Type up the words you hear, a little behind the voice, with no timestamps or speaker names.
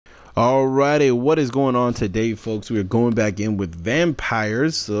Alrighty, what is going on today, folks? We are going back in with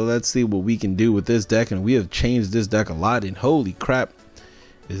vampires, so let's see what we can do with this deck. And we have changed this deck a lot, and holy crap,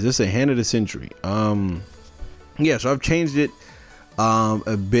 is this a hand of the century? Yeah, so I've changed it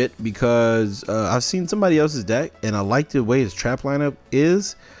a bit because I've seen somebody else's deck and I like the way his trap lineup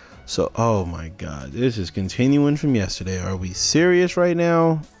is. So oh my god, this is continuing from yesterday. Are we serious right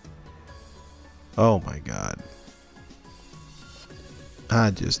now? Oh my god,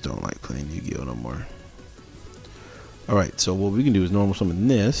 I just don't like playing Yu-Gi-Oh no more. Alright, so what we can do is normal summon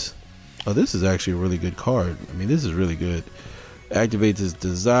this. Oh, this is actually a really good card. I mean, this is really good. Activates his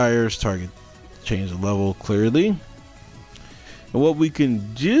desires, target change the level clearly. And what we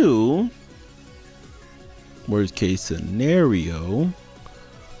can do, worst case scenario,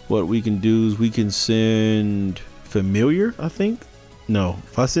 what we can do is we can send familiar, I think. No,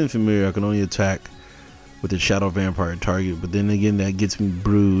 if I send familiar, I can only attack with the shadow vampire target, but then again that gets me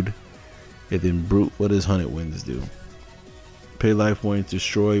brood. And then brute, what does Hunted Winds do? Pay life points,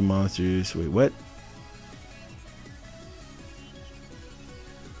 destroy monsters. Wait, what?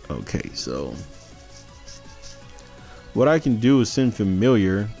 Okay, so what I can do is send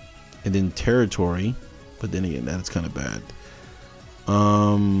familiar and then territory, but then again that's kind of bad.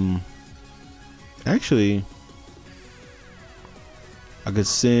 Actually I could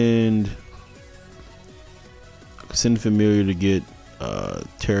send familiar to get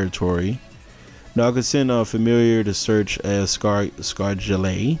territory. No, I could send familiar to search as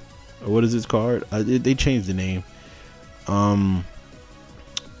Scargelay, or what is this card? They changed the name.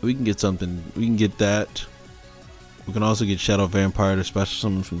 We can get something. We can get that. We can also get Shadow Vampire to special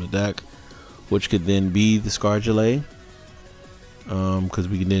summon from the deck, which could then be the Scargelay. Because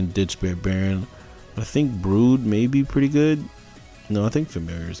we can then ditch Spirit Baron. I think Brood may be pretty good. No, I think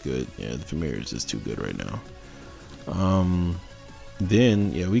Familiar is good. Yeah, the Familiar is just too good right now.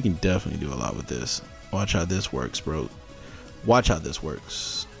 Then yeah, we can definitely do a lot with this. Watch how this works, bro. Watch how this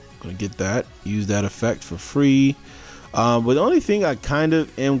works. Gonna get that, use that effect for free. But the only thing I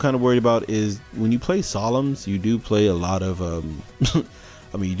am worried about is when you play Solemns, you do play a lot of I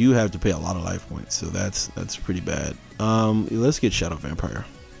mean, you do have to pay a lot of life points, so that's pretty bad. Let's get Shadow Vampire.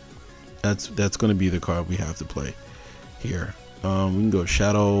 That's gonna be the card we have to play here. We can go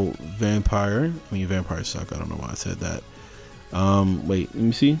Shadow Vampire. I mean, vampires suck. I don't know why I said that. Wait, let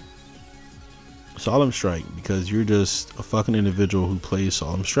me see. Solemn Strike, because you're just a fucking individual who plays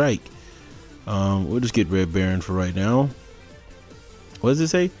Solemn Strike. We'll just get Red Baron for right now. What does it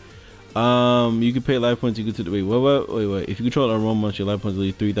say? You can pay life points. You can wait. If you control a roam monster, your life points will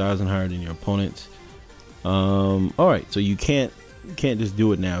be 3,000 higher than your opponent's. All right, so you can't just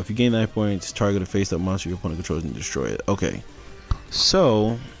do it now. If you gain life points, target a face-up monster your opponent controls and destroy it. Okay.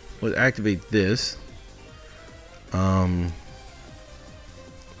 So let's activate this. Pay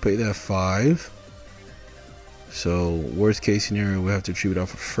that 5. So worst case scenario, we have to retrieve it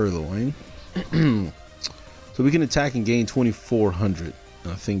off of Furloin. So we can attack and gain 2,400.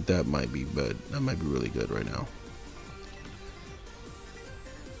 I think that might be really good right now.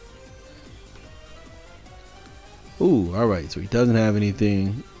 Ooh, all right. So he doesn't have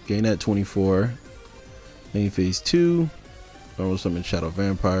anything. Gain that 24. Main phase 2. Normal summon Shadow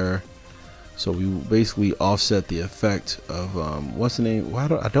Vampire. So we basically offset the effect of what's the name?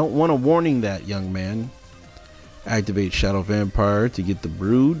 I don't want a warning that, young man. Activate Shadow Vampire to get the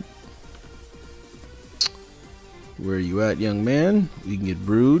Brood. Where are you at, young man? We can get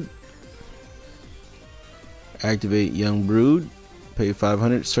Brood. Activate Young Brood. Pay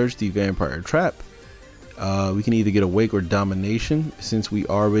 500. Search the Vampire Trap. We can either get Awake or Domination. Since we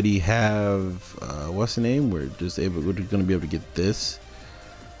already have what's the name? We're gonna be able to get this.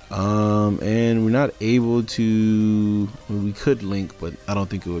 And we're not able to. We could link, but I don't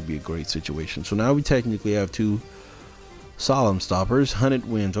think it would be a great situation. So now we technically have 2 Solemn Stoppers. Hunted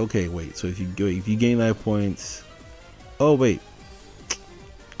Winds. Okay, wait. So if you gain life points. Oh wait.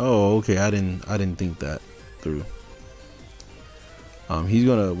 Oh, okay. I didn't think that through. He's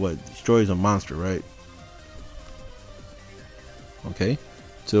gonna destroys a monster, right? Okay.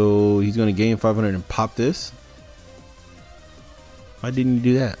 So he's gonna gain 500 and pop this. Why didn't you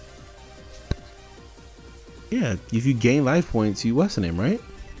do that? Yeah, if you gain life points, you lessen him, right?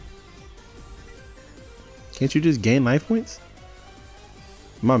 Can't you just gain life points?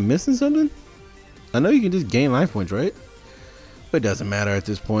 Am I missing something? I know you can just gain life points, right? But it doesn't matter at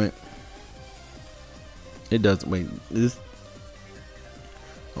this point. It doesn't. Wait,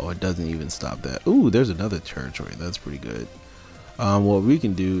 oh, it doesn't even stop that. Ooh, there's another territory. That's pretty good. What we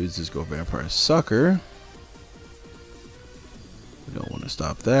can do is just go Vampire Sucker. We don't want to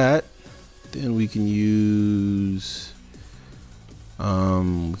stop that. Then we can use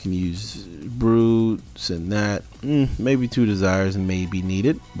We can use Brood, send that. Maybe 2 desires may be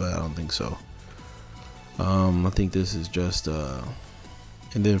needed, but I don't think so. I think this is just and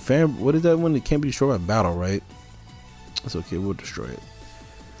then what is that one that can't be destroyed by battle, right? That's okay, we'll destroy it.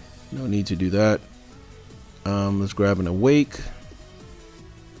 No need to do that. Let's grab an Awake.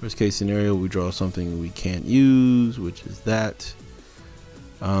 Worst case scenario, we draw something we can't use, which is that.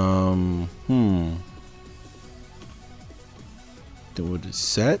 Then we'll just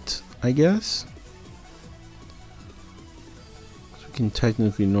set, I guess. So we can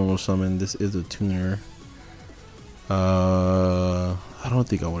technically normal summon. This is a tuner. I don't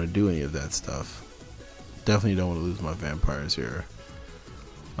think I want to do any of that stuff. Definitely don't want to lose my vampires here.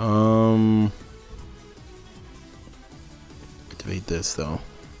 Activate this though.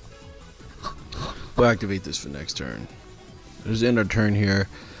 We'll activate this for next turn. Let's end our turn here.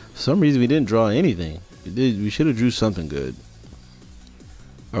 For some reason we didn't draw anything. We should have drew something good.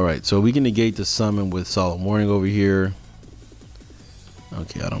 Alright, so we can negate the summon with Solemn Warning over here.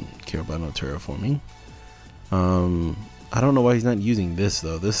 Okay, I don't care about no terraforming. I don't know why he's not using this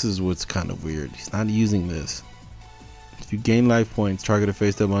though. This is what's kind of weird. He's not using this. If you gain life points, target a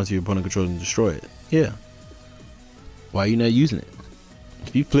face-up monster your opponent controls and destroy it. Yeah. Why are you not using it?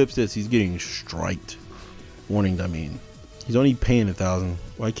 If he flips this, he's getting striked. Warninged, I mean. He's only paying 1,000.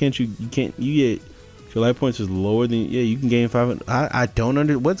 Why can't you? You can't. You get if your life points is lower than. Yeah, you can gain 500. I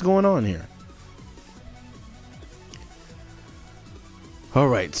don't what's going on here. All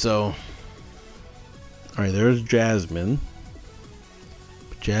right, so. All right, there's Jasmine.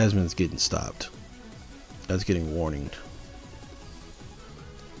 But Jasmine's getting stopped. That's getting warninged.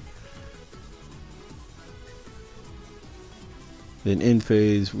 Then end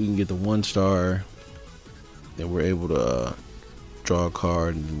phase, we can get the 1-star. Then we're able to draw a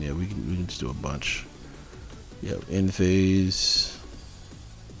card, and then, yeah, we can just do a bunch. Yeah, end phase.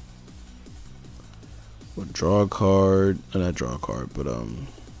 We'll draw a card. Not draw a card, but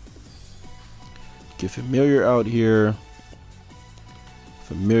get Familiar out here.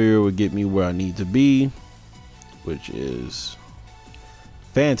 Familiar would get me where I need to be, which is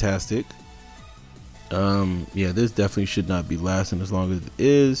fantastic. Yeah, this definitely should not be lasting as long as it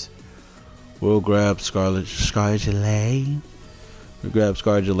is. We'll grab Scarlet. We'll grab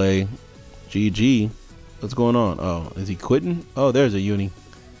Scarlet. GG. What's going on? Oh, is he quitting? Oh, there's a uni.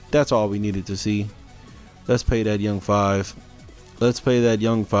 That's all we needed to see. Let's pay that young 5. Let's pay that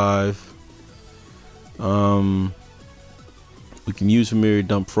young 5. We can use Familiar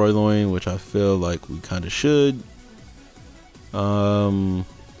dump Froyloin, which I feel like we kind of should.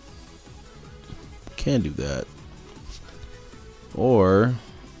 Can do that, or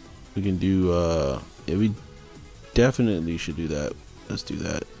we can do yeah, we definitely should do that. Let's do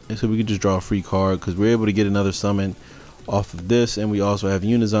that. And so we can just draw a free card because we're able to get another summon off of this, and we also have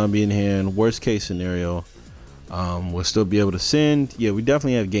Unizombie in hand. Worst case scenario, we'll still be able to send. Yeah, we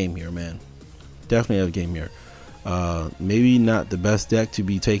definitely have game here, man. Definitely have game here. Maybe not the best deck to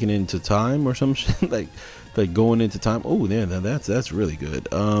be taken into time or some shit like going into time. Oh, yeah, that's really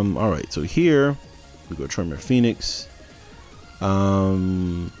good. All right, so here we go Tremor Phoenix.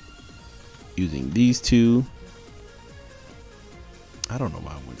 Using these two. I don't know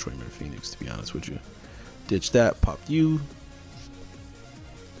why I went Tremor Phoenix, to be honest with you. Ditch that, pop you.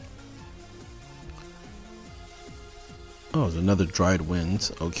 Oh, there's another Dried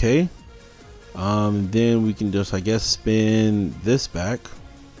Winds. Okay. Then we can just, I guess, spin this back.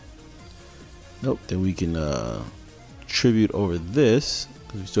 Nope. Then we can tribute over this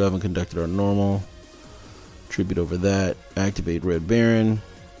because we still haven't conducted our normal. Tribute over that. Activate Red Baron.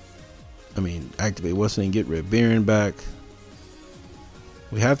 Activate what's name, get Red Baron back.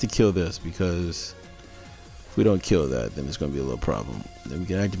 We have to kill this because if we don't kill that, then it's going to be a little problem. Then we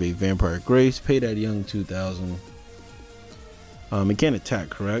can activate Vampire Grace. Pay that young 2,000. It can't attack,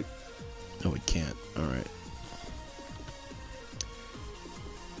 correct? No, it can't. All right.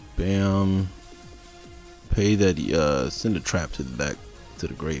 Bam. Pay that. Send a trap to the back to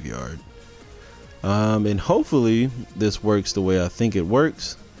the graveyard. And hopefully this works the way I think it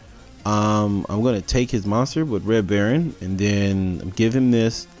works. I'm gonna take his monster with Red Baron, and then give him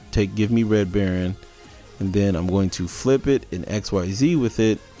this. Give me Red Baron, and then I'm going to flip it in XYZ with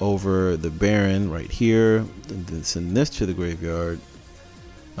it over the Baron right here, and then send this to the graveyard.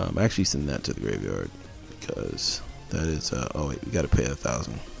 Actually send that to the graveyard because that is. Oh wait, we gotta pay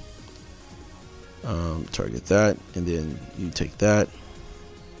 1,000. Target that, and then you take that.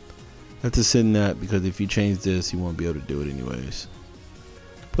 I have to send that because if you change this, you won't be able to do it anyways.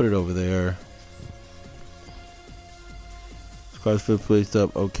 Put it over there. Squad's flip placed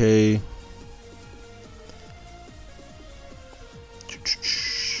up. Okay.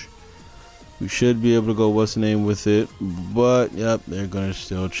 We should be able to go what's the name with it, but yep, they're gonna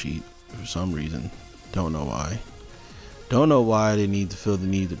still cheat for some reason. Don't know why. Don't know why they need to feel the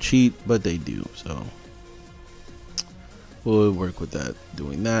need to cheat, but they do. So we'll work with that,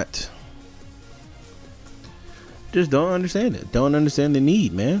 doing that. Just don't understand it. Don't understand the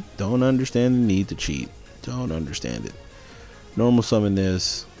need, man. Don't understand the need to cheat. Don't understand it. Normal summon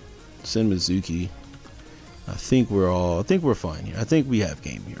this. Send Mizuki. I think we're fine here. I think we have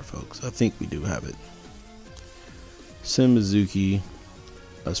game here, folks. I think we do have it. Send Mizuki.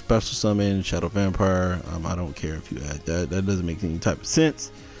 A special summon, Shadow Vampire. I don't care if you add that. That doesn't make any type of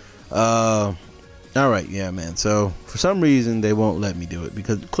sense. Alright, yeah, man. So, for some reason, they won't let me do it.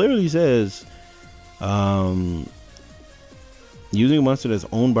 Because it clearly says, using a monster that's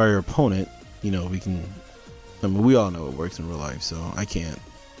owned by your opponent, you know, we can... I mean, we all know it works in real life, so I can't.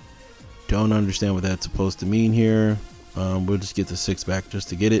 Don't understand what that's supposed to mean here. We'll just get the 6 back just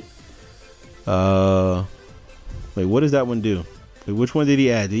to get it. Wait, what does that one do? Wait, which one did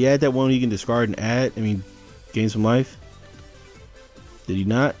he add? Did he add that one you can discard and add? I mean, gain some life? Did he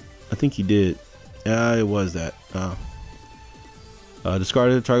not? I think he did. It was that.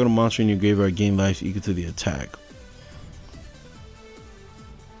 Discard a target monster in your graveyard, gain life equal to the attack.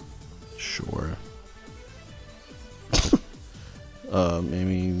 Sure. I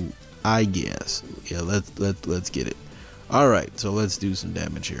mean, I guess. Yeah, let's get it. All right, so let's do some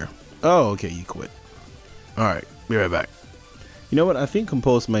damage here. Oh, okay, you quit. All right, be right back. You know what? I think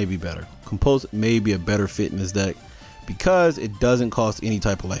Compulse may be better. Compulse may be a better fit in this deck because it doesn't cost any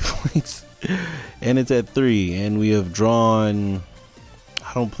type of life points, and it's at 3. And we have drawn.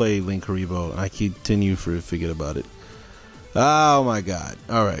 I don't play Link Haribo. I continue to forget about it. Oh my god.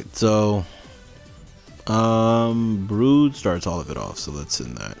 All right, so Brood starts all of it off, so let's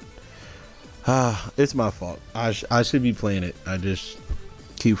send that. It's my fault. I should be playing it. I just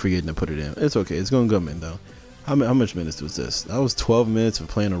keep forgetting to put it in. It's okay. It's gonna come in though. How much minutes was this? That was 12 minutes of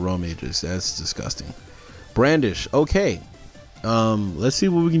playing a Rome Aegis. That's disgusting. Brandish. Okay. Let's see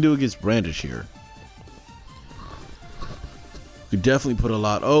what we can do against Brandish here. We definitely put a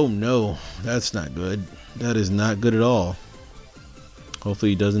lot. Oh no, that's not good. That is not good at all.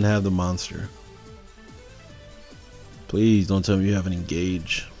 Hopefully he doesn't have the monster. Please don't tell me you have an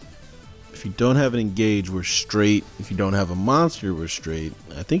engage. If you don't have an engage, we're straight. If you don't have a monster, we're straight.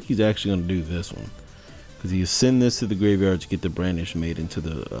 I think he's actually going to do this one, because he'll send this to the graveyard to get the Brandish made into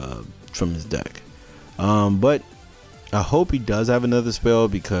the from his deck. But I hope he does have another spell,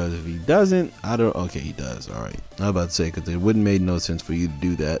 because if he doesn't, I don't. Okay, he does. All right. I was about to say, because it wouldn't make no sense for you to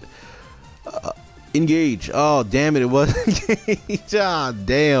do that. Engage. Oh damn it! It was engage. Ah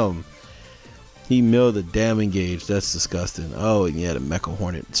damn. He milled the damn engage. That's disgusting. Oh, and he had a Mecha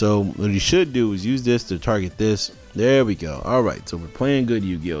Hornet. So what he should do is use this to target this. There we go. All right. So we're playing good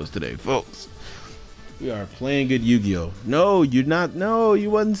Yu-Gi-Ohs today, folks. We are playing good Yu-Gi-Oh. No, you're not. No, you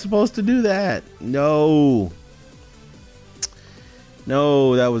wasn't supposed to do that. No.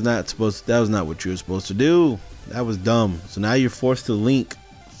 No, that was not supposed. That was not what you were supposed to do. That was dumb. So now you're forced to link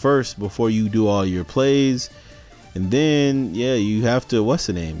first before you do all your plays. And then, yeah, you have to, what's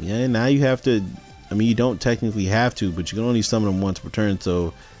the name? Yeah, now you have to, I mean, you don't technically have to, but you can only summon them once per turn,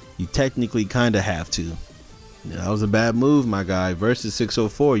 so you technically kind of have to. Yeah, that was a bad move, my guy. Versus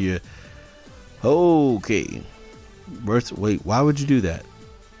 604, you, okay. Wait, why would you do that?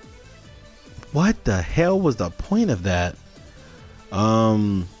 What the hell was the point of that? I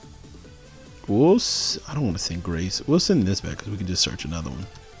don't want to send Grace. We'll send this back, because we can just search another one.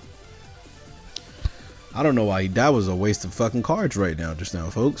 I don't know why that was a waste of fucking cards right now, just now,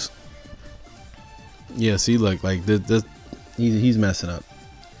 folks. Yeah, see, like this, he's messing up.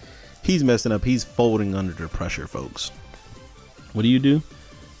 He's messing up. He's folding under the pressure, folks. What do you do?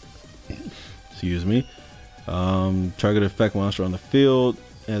 Excuse me. Target effect monster on the field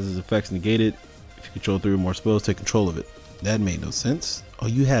has his effects negated. If you control 3 or more spells, take control of it. That made no sense. Oh,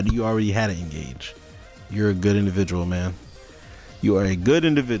 you already had it engage. You're a good individual, man. You are a good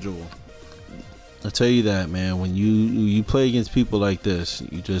individual. I'll tell you that, man. When you play against people like this,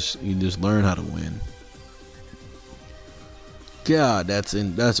 you just learn how to win. God, that's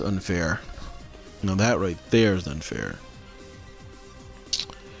unfair. No, that right there is unfair.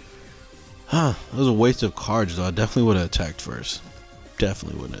 Huh? That was a waste of cards, though. I definitely would have attacked first.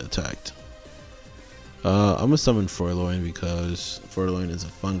 Definitely wouldn't have attacked. I'm gonna summon Forloin, because Forloin is a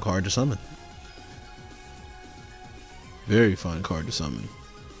fun card to summon. Very fun card to summon.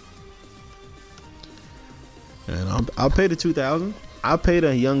 And I'll pay the 2,000. I'll pay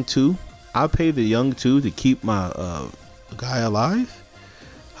the young 2. I'll pay the young 2 to keep my guy alive.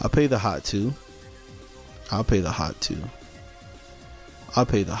 I'll pay the hot 2. I'll pay the hot 2. I'll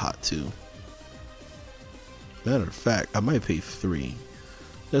pay the hot 2. Matter of fact, I might pay 3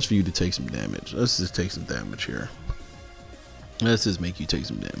 just for you to take some damage. Let's just take some damage here. Let's just make you take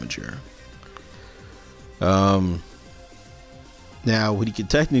some damage here. Now what he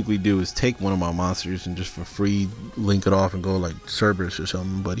could technically do is take one of my monsters and just for free link it off and go like Cerberus or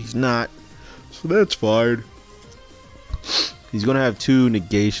something, but he's not, so that's fine. He's gonna have 2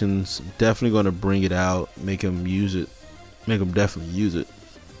 negations. Definitely gonna bring it out, make him use it, make him definitely use it.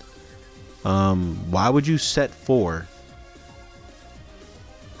 Why would you set 4?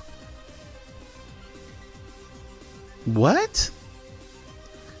 What?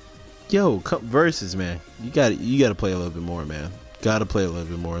 Yo, versus, man. You gotta play a little bit more, man. Gotta play a little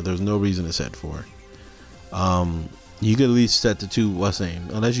bit more. There's no reason to set 4. You could at least set the 2. What's name?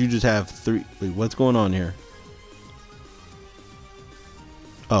 Unless you just have 3. Wait, what's going on here?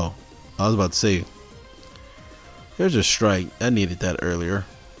 Oh, I was about to say. There's a strike. I needed that earlier.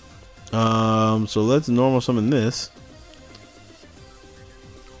 So let's normal summon this.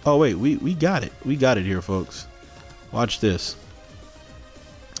 Oh wait, we got it. We got it here, folks. Watch this.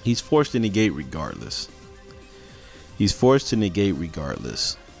 He's forced to negate regardless. He's forced to negate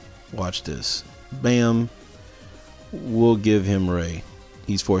regardless. Watch this. Bam. We'll give him Ray.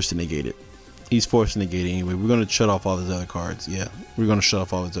 He's forced to negate it. He's forced to negate it anyway. We're going to shut off all his other cards. Yeah, we're going to shut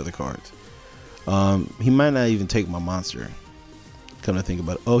off all his other cards. He might not even take my monster. Come to think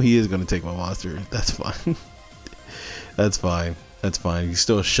about it. Oh, he is going to take my monster. That's fine. That's fine. That's fine. You're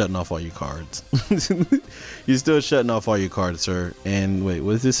still shutting off all your cards. You're still shutting off all your cards, sir. And wait,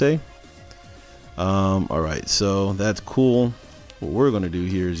 what does this say? Alright, so that's cool. What we're going to do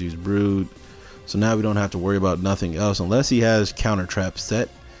here is use Brood. So now we don't have to worry about nothing else unless he has counter trap set.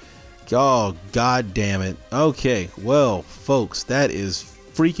 Oh, god damn it. Okay, well, folks, that is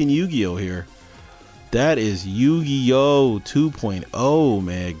freaking Yu-Gi-Oh here. That is Yu-Gi-Oh 2.0,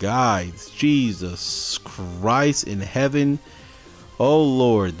 man, guys. Jesus Christ in heaven. Oh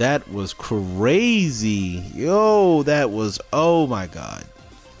Lord, that was crazy. Yo, that was, oh my god.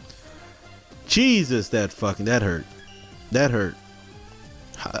 Jesus, that hurt. That hurt.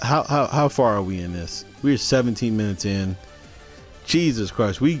 How far are we in this? We're 17 minutes in. Jesus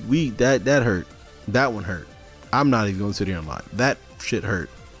Christ, that hurt. That one hurt. I'm not even going to sit here and lie. That shit hurt.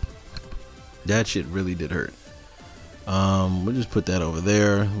 That shit really did hurt. We'll just put that over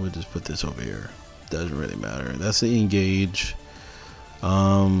there. We'll just put this over here. Doesn't really matter. That's the engage.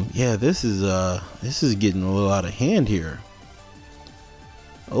 Yeah, this is getting a little out of hand here.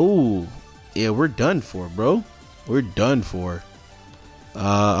 Oh, yeah, we're done for, bro. We're done for.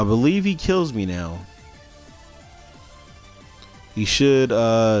 I believe he kills me now. He should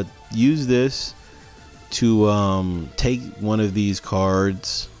use this to take one of these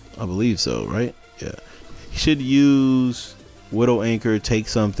cards. I believe so, right? Yeah. He should use Widow Anchor, take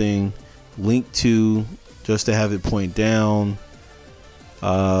something, link to, just to have it point down.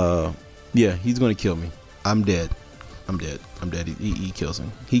 Yeah, he's gonna kill me. I'm dead. I'm dead. I'm dead. He kills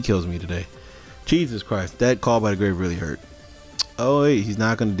him. He kills me today. Jesus Christ, that call by the grave really hurt. Oh wait, he's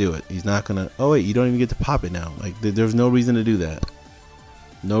not gonna do it. He's not gonna. Oh wait, you don't even get to pop it now. Like there's no reason to do that.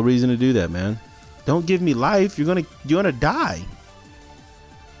 No reason to do that, man. Don't give me life. You're gonna die.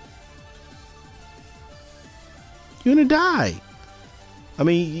 You're gonna die. I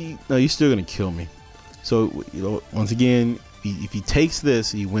mean, no, you're still gonna kill me. So you know, once again, if he takes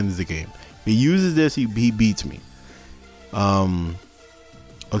this, he wins the game. If he uses this, he beats me.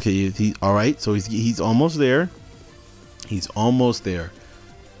 Okay, all right. So he's almost there. He's almost there.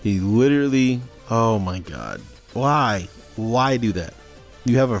 He literally. Oh my God! Why? Why do that?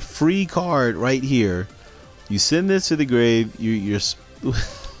 You have a free card right here. You send this to the grave. You're.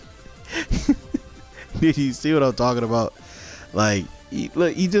 Did you see what I'm talking about? Like,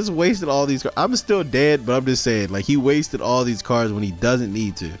 look, he just wasted all these cards. I'm still dead, but I'm just saying, like, he wasted all these cards when he doesn't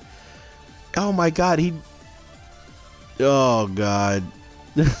need to. Oh my God, oh God.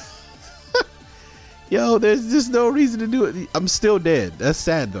 Yo, there's just no reason to do it. I'm still dead. That's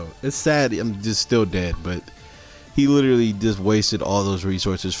sad though. It's sad. I'm just still dead, but he literally just wasted all those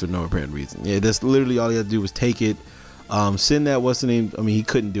resources for no apparent reason. Yeah, that's literally all he had to do was take it. Send that, what's the name? I mean, he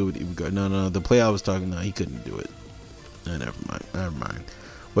couldn't do it. No, the play I was talking about, he couldn't do it. Never mind.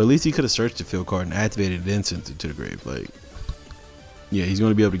 Well, at least he could have searched the field card and activated it and sent it to the grave. Like, yeah, he's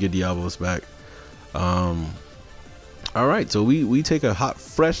going to be able to get Diablos back. All right, so we take a hot,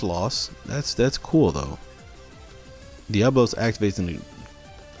 fresh loss. That's cool though. Diablos activates in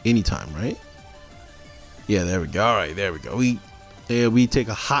anytime, right? Yeah, there we go. All right, there we go. We take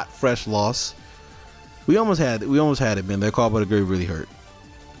a hot, fresh loss. We almost had it, man. That call by the grave really hurt.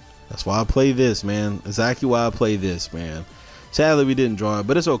 That's why I play this, man. Exactly why I play this, man. Sadly, we didn't draw it,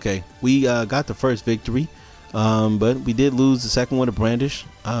 but it's okay. We got the first victory. But we did lose the second one to Brandish.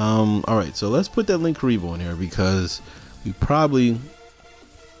 All right, so let's put that Linkuriboh in here because we probably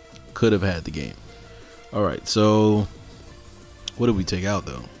could have had the game. All right, so what did we take out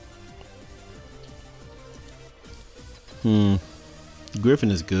though?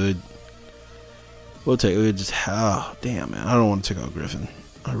 Griffin is good. We'll just, oh damn, man, I don't want to take out Griffin.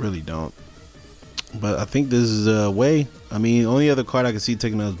 I really don't. But I think this is a way. I mean, only other card I can see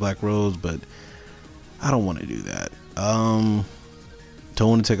taking out is Black Rose, but I don't want to do that. Don't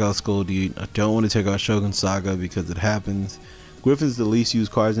want to take out Scoldie. I don't want to take out Shogun Saga because it happens. Griffin's the least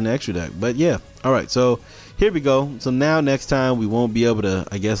used cards in the extra deck. But yeah, all right, so here we go. So now next time we won't be able to,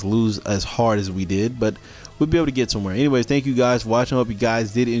 I guess, lose as hard as we did, but we'll be able to get somewhere. Anyways, thank you guys for watching. I hope you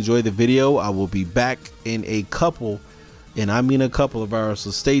guys did enjoy the video. I will be back in a couple, and I mean a couple of hours,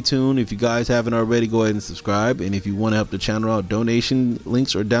 so stay tuned. If you guys haven't already, go ahead and subscribe, and if you want to help the channel out, donation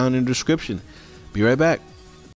links are down in the description. Be right back.